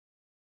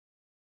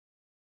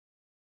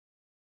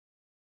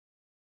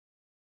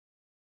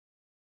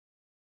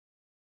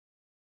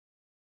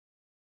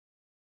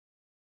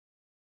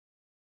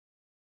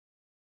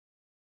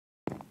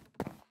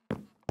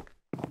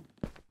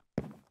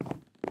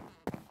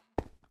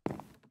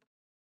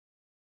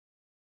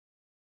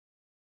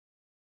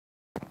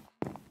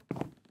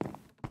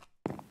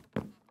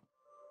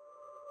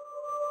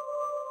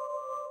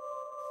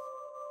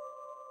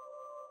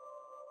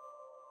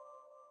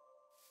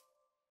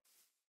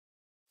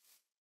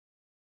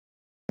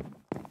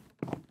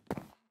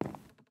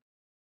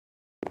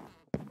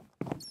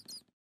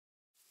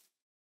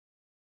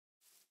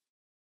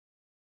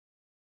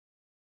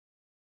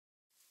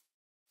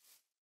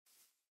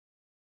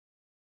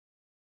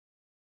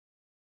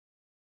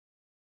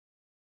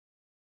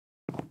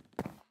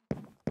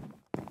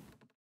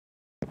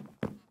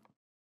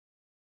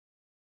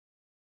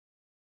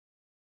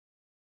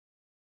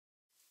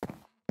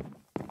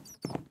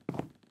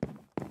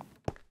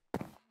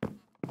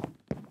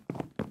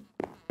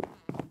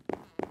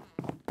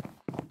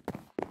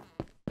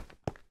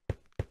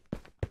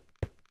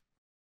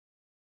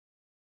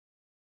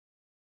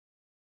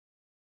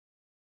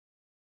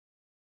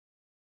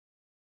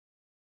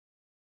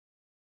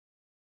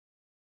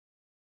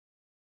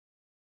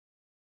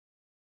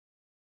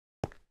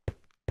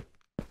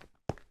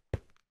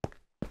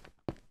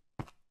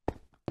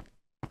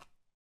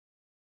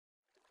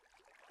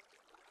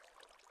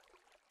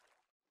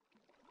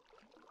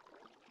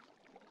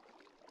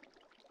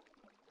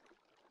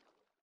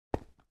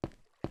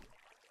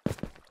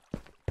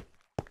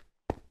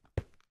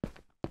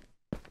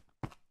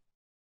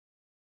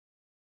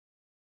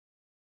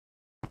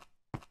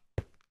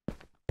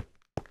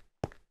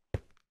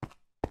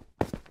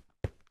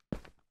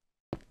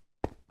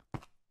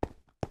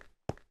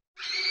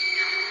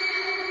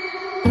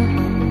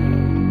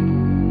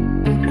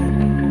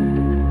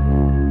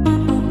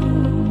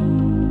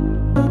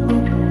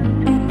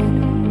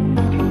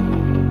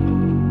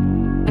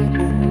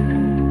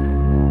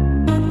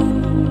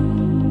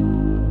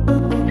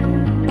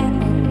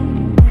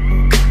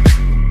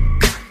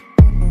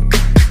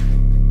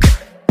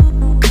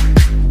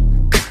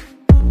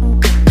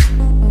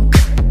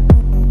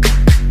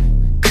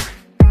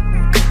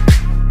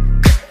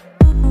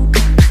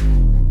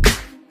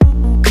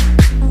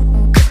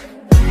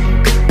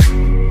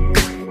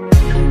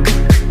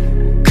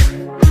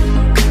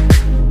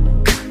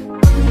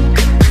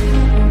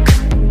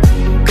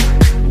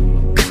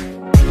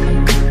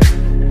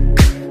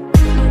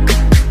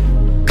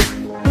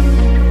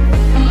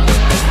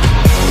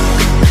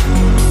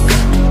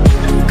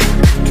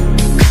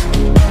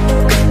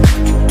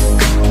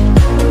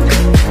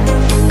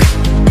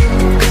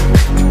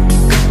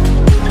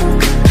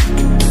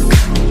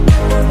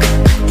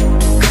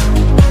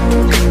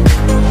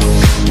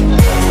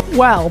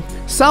Well,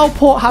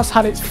 Southport has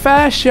had its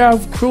fair share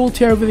of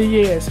cruelty over the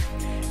years.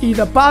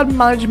 Either bad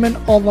management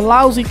or the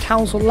lousy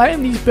council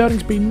letting these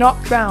buildings be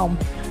knocked down,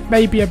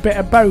 maybe a bit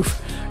of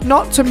both.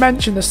 Not to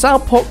mention the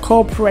Southport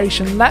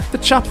Corporation let the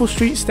Chapel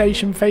Street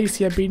station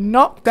fascia be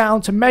knocked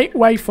down to make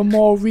way for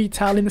more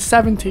retail in the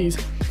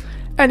 70s.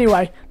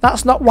 Anyway,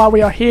 that's not why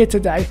we are here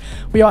today.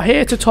 We are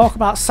here to talk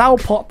about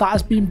Southport that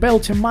has been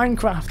built in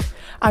Minecraft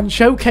and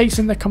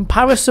showcasing the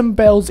comparison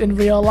builds in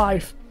real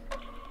life.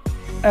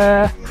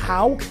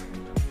 How?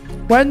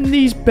 When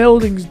these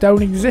buildings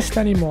don't exist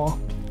anymore.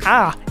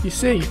 You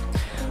see,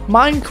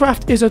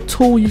 Minecraft is a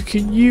tool you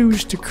can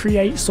use to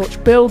create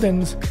such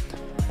buildings.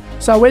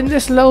 So in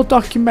this little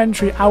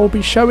documentary I will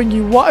be showing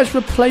you what has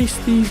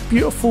replaced these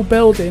beautiful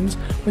buildings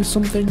with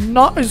something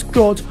not as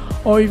good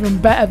or even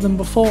better than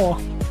before.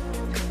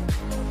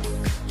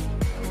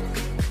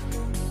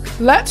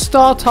 Let's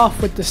start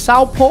off with the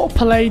Southport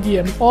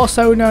Palladium,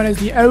 also known as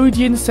the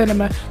Odeon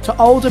Cinema, to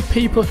older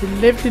people who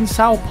lived in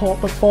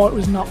Southport before it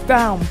was knocked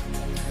down.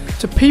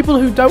 To people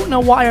who don't know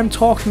what I am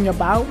talking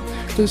about,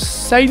 does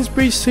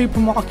Sainsbury's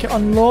supermarket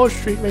on Lord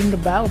Street ring a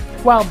bell?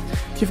 Well,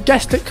 you've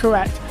guessed it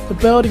correct, the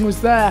building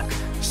was there.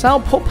 The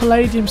Southport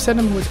Palladium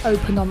Cinema was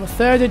opened on the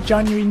 3rd of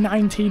January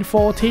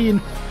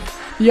 1914.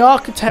 The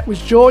architect was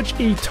George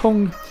E.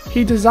 Tung.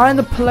 He designed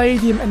the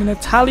Palladium in an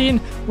Italian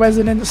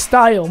Renaissance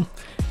style.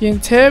 The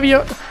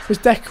interior was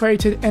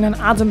decorated in an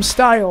Adam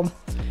style.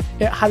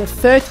 It had a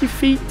 30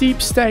 feet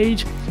deep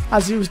stage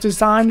as it was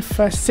designed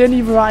for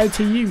cine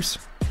variety use.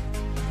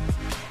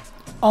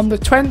 On the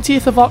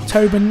 20th of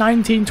October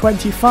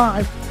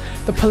 1925,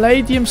 the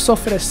Palladium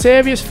suffered a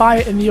serious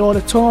fire in the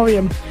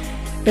auditorium.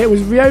 It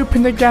was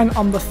reopened again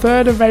on the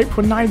 3rd of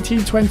April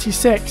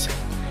 1926.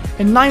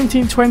 In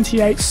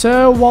 1928,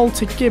 Sir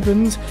Walter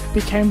Gibbons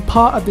became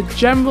part of the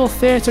General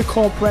Theatre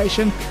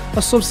Corporation,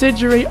 a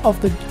subsidiary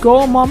of the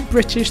Gaumont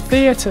British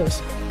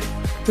Theatres.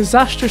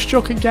 Disaster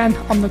struck again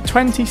on the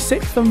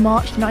 26th of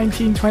March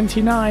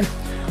 1929,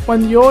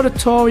 when the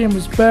auditorium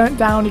was burnt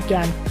down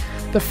again.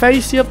 The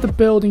fascia of the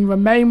building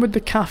remained with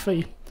the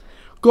cafe.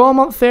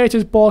 Gaumont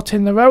Theatres brought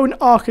in their own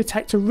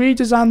architect to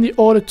redesign the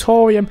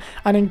auditorium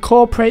and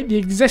incorporate the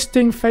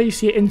existing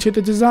fascia into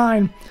the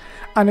design.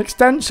 An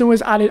extension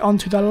was added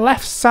onto the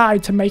left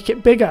side to make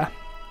it bigger.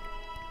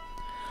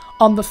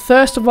 On the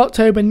 1st of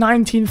October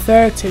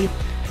 1930,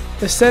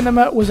 the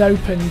cinema was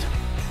opened.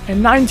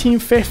 In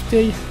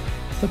 1950,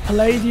 the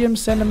Palladium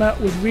Cinema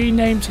was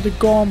renamed to the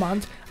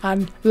Gaumont,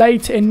 and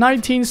later in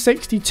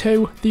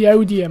 1962, the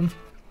Odeon.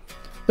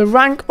 The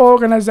Rank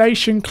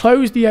organisation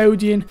closed the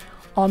Odeon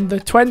on the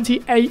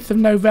 28th of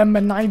November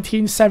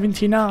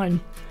 1979.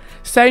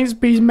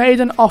 Sainsbury's made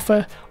an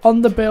offer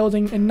on the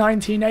building in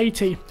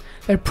 1980.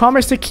 They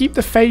promised to keep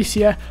the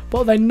fascia,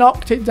 but they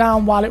knocked it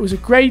down while it was a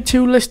Grade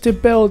 2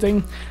 listed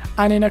building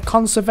and in a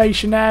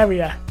conservation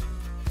area.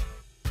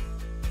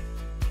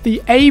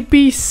 The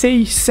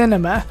ABC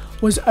Cinema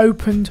was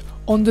opened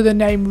under the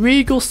name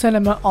Regal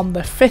Cinema on the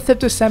 5th of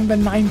December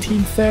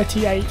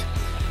 1938.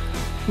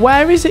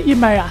 Where is it, you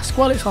may ask?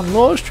 Well, it's on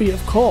Lord Street,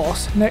 of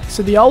course, next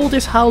to the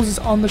oldest houses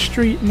on the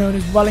street known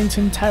as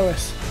Wellington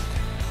Terrace.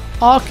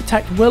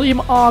 Architect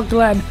William R.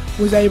 Glenn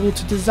was able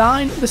to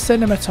design the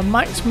cinema to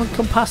maximum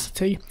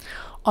capacity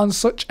on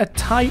such a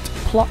tight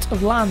plot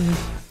of land.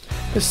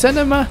 The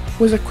cinema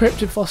was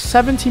equipped for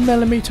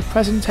 70mm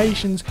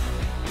presentations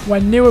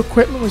when new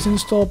equipment was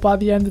installed by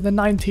the end of the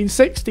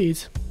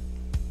 1960s.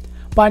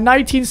 By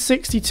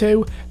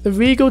 1962, the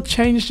Regal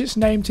changed its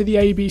name to the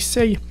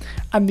ABC,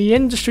 and the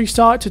industry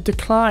started to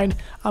decline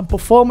and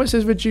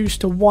performances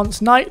reduced to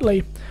once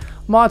nightly,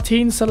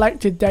 Martine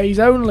selected days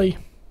only.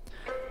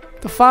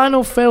 The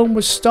final film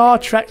was Star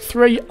Trek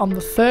III on the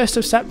 1st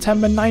of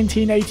September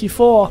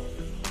 1984.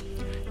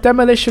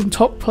 Demolition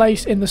took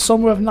place in the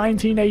summer of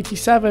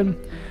 1987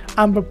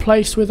 and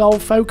replaced with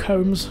old folk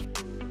homes.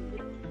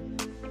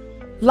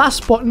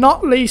 Last but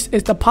not least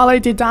is the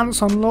Palais de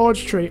Danse on Lord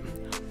Street.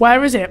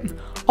 Where is it?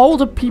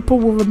 Older people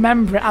will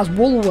remember it as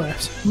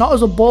Woolworths, not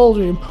as a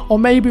ballroom, or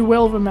maybe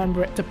will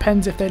remember it,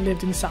 depends if they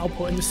lived in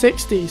Southport in the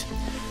 60s.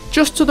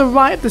 Just to the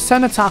right of the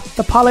cenotaph,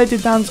 the Palais de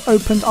Danse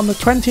opened on the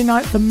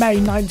 29th of May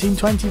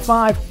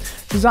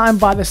 1925, designed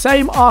by the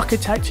same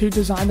architect who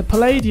designed the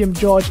Palladium,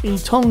 George E.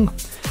 Tung.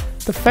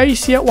 The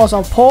fascia was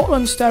of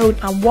Portland stone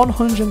and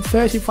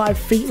 135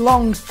 feet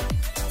long.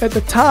 At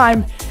the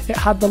time, it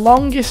had the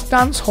longest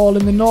dance hall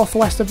in the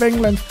northwest of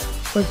England,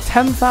 with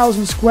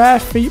 10,000 square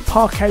feet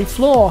parquet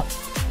floor.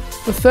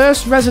 The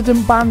first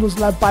resident band was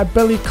led by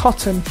Billy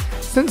Cotton.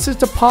 Since his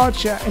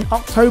departure in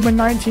October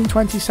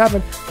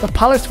 1927, the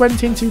palace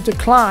went into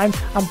decline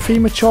and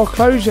premature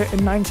closure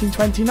in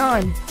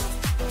 1929.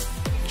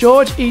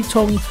 George E.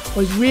 Tung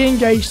was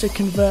re-engaged to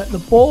convert the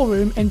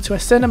ballroom into a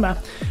cinema,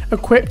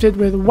 equipped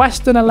with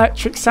Western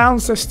Electric sound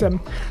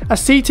system. A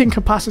seating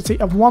capacity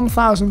of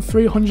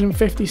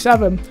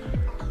 1,357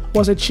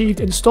 was achieved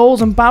in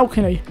stalls and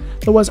balcony.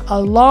 There was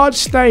a large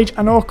stage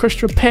and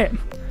orchestra pit.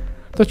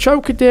 The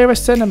Trocadero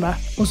Cinema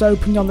was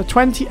opened on the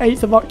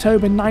 28th of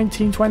October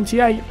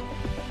 1928.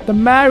 The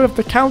Mayor of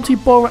the County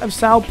Borough of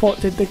Southport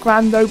did the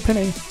grand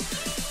opening.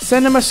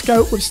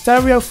 cinemascope with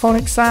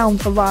stereophonic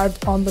sound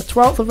arrived on the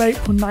 12th of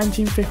April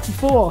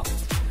 1954.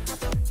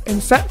 In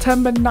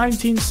September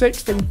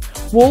 1960,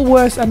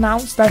 Woolworths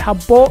announced they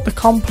had bought the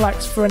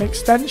complex for an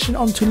extension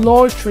onto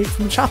Lord Street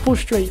from Chapel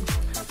Street.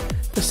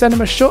 The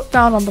cinema shut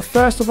down on the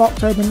 1st of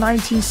October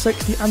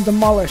 1960 and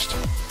demolished.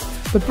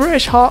 The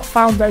British Heart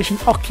Foundation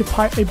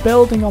occupied a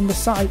building on the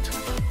site.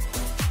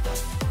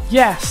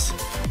 Yes,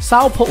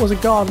 Southport was a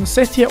garden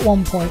city at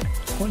one point,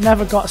 but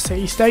never got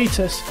city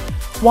status.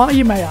 Why,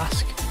 you may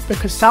ask?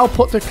 Because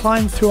Southport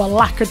declined through a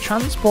lack of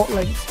transport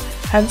links,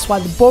 hence why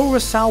the Borough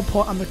of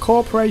Southport and the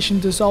corporation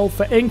dissolved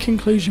for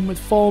inconclusion with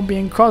Formby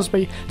and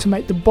Crosby to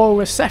make the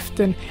Borough of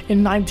Sefton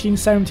in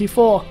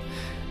 1974.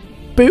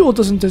 Bootle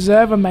doesn't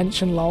deserve a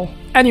mention, lol.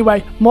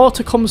 Anyway, more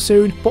to come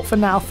soon, but for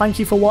now, thank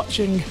you for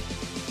watching.